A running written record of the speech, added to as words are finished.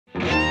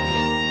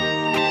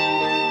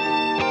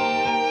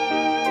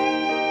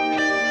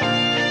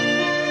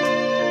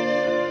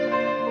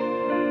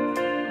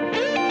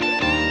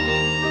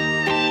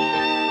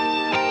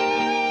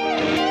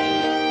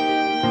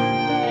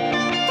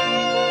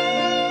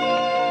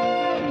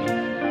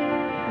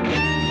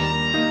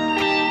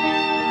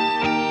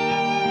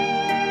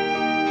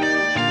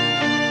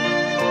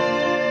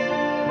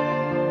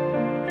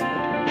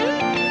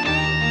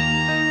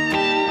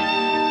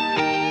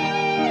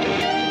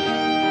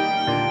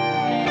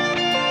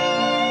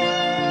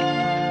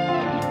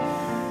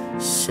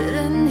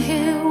Sitting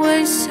here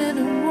wasted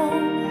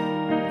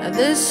alone at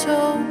this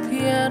old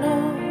piano,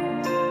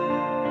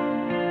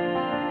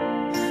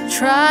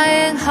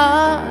 trying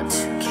hard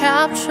to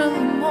capture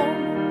the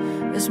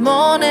moment. This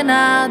morning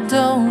I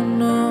don't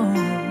know,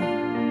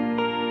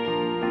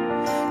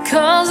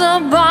 'cause the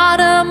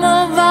bottom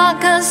of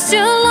vodka's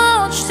still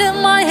lodged in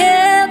my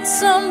head.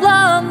 Some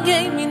blonde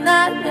gave me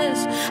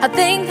nightmares. I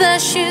think that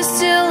she's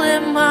still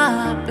in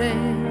my bed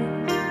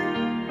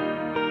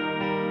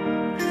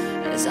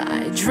as I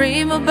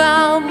dream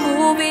about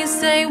movies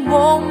they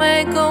won't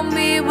make on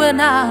me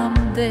when I'm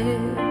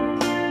dead.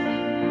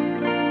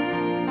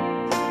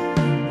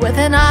 With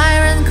an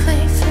iron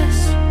clay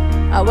fist,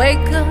 I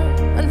wake up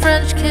and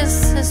French kiss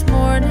this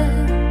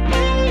morning,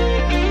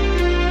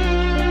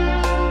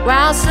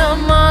 while some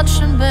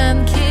marching band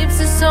keeps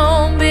its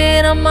own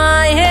beat on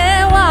my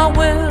head while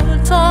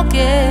we're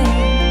talking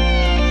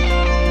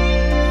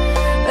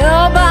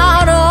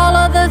about all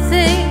of the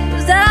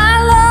things that I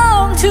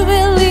long to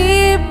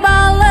believe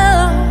my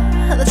love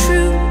and the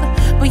truth,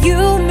 but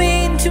you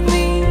mean to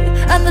me,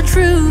 and the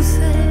truth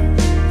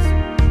is,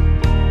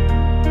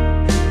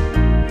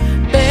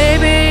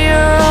 baby,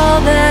 you're all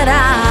that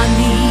I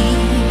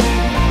need.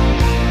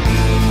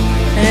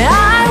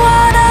 I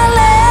wanna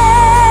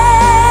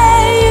lay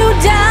you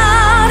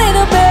down in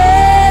a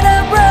bed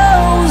of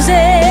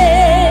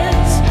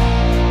roses.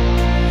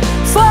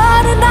 For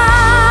the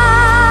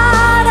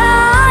night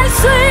I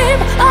sleep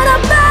on a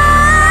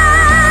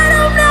bed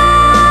of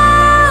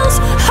nails.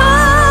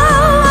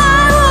 Oh,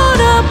 I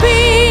wanna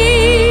be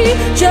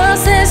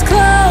just as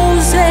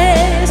close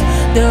as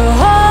the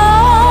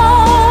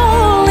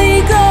Holy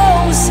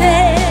Ghost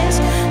says,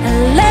 and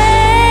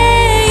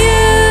lay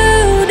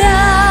you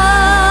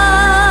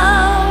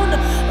down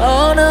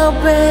on a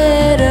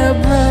bed of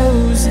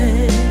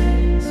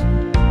roses.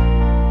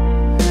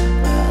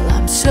 Well,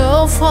 I'm so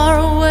far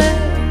away,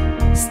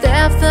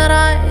 step that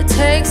I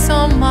take's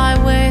on my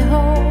way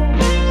home.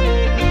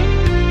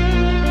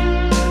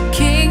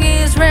 King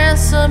is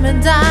ransom and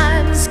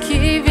dimes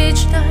keep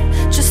each night,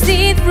 just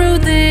see through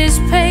this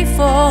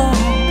payphone.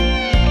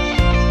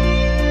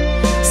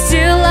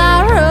 Still I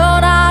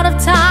run out of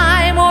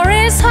time, or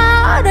it's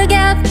hard to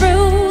get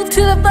through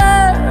to the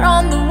bird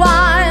on the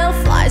wire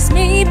flies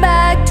me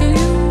back to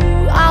you.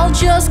 I'll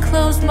just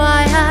close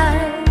my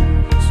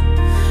eyes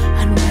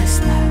and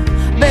whisper,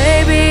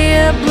 baby,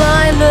 a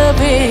blind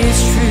love is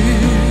true.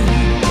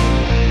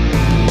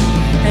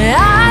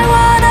 I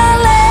wanna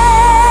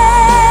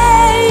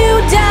lay you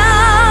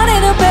down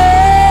in a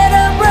bed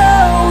of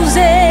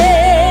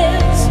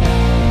roses.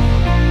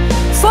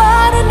 For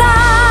the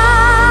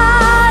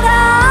night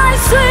I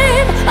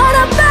sleep on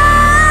a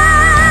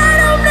bed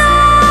of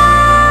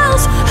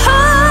nails.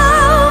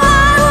 Oh,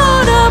 I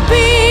wanna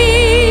be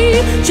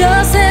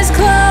just as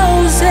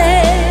close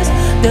as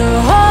the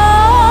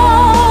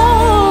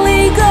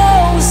Holy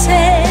Ghost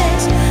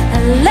says,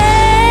 and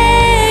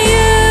lay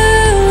you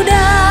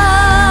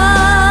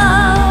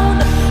down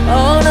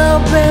on a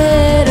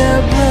bed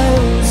of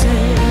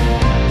roses.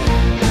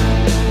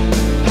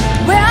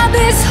 Well,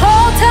 this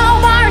hotel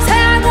bar's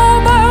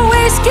hangover,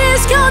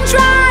 whiskey's gone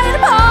dry, the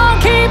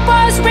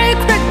barkeeper's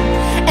recruit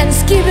and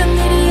skipping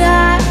me the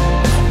eye.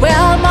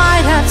 Well, I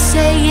might have to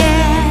say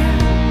yeah,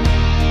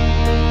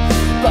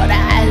 but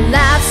I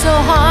laughed so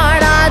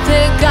hard I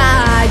think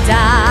I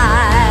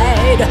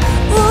died.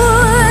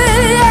 Ooh,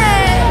 yeah.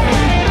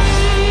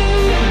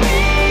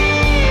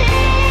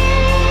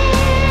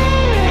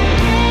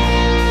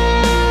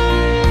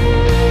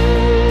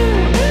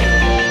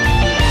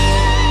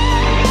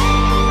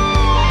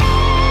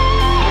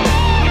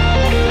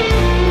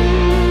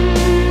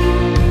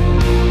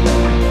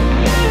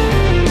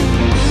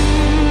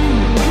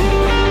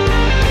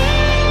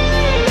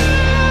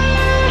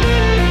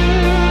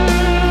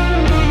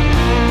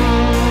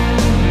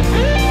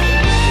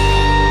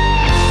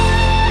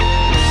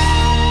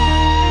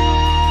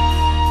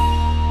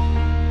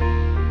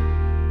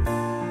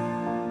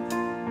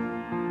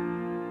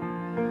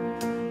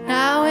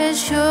 Now as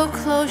you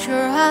close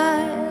your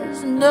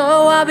eyes,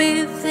 know I'll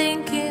be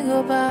thinking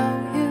about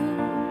you,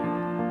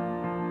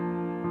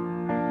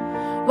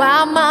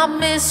 while my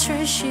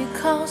mistress, she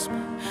calls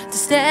me to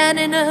stand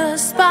in the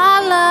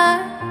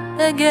spotlight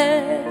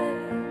again.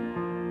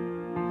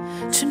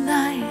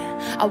 Tonight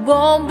I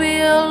won't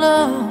be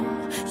alone,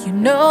 you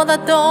know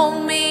that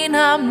don't mean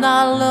I'm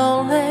not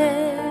lonely.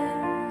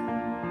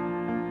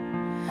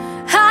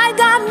 I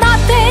got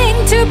nothing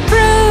to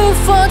prove,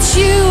 but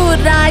you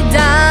would I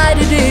die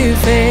to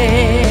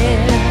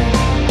defend.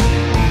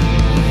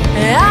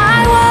 I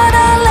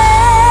wanna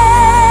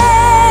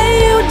lay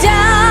you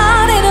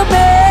down in a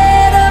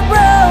bed of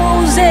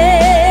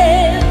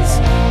roses.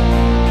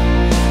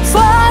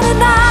 For the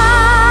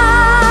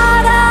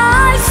night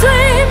I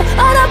sleep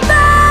on a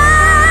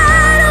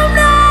bed of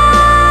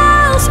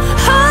nails.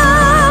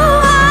 Oh,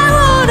 I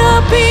wanna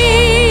be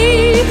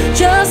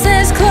just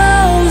as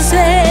close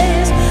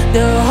as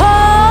the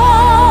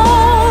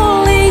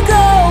Holy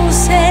Ghost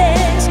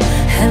says,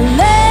 and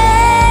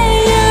lay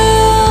you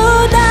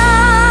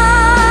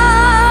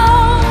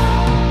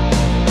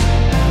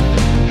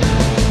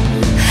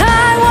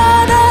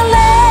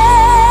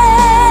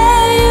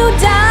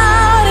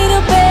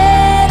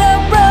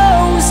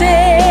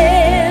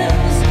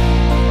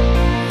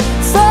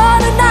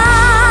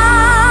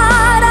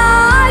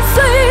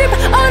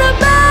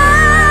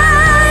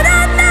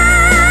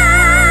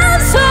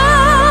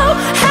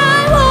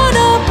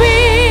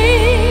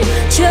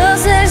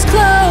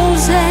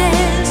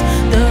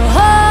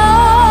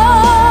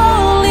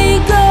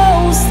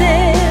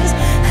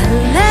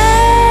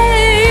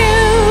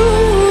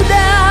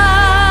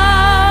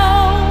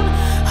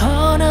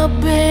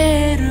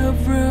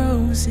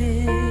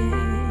music.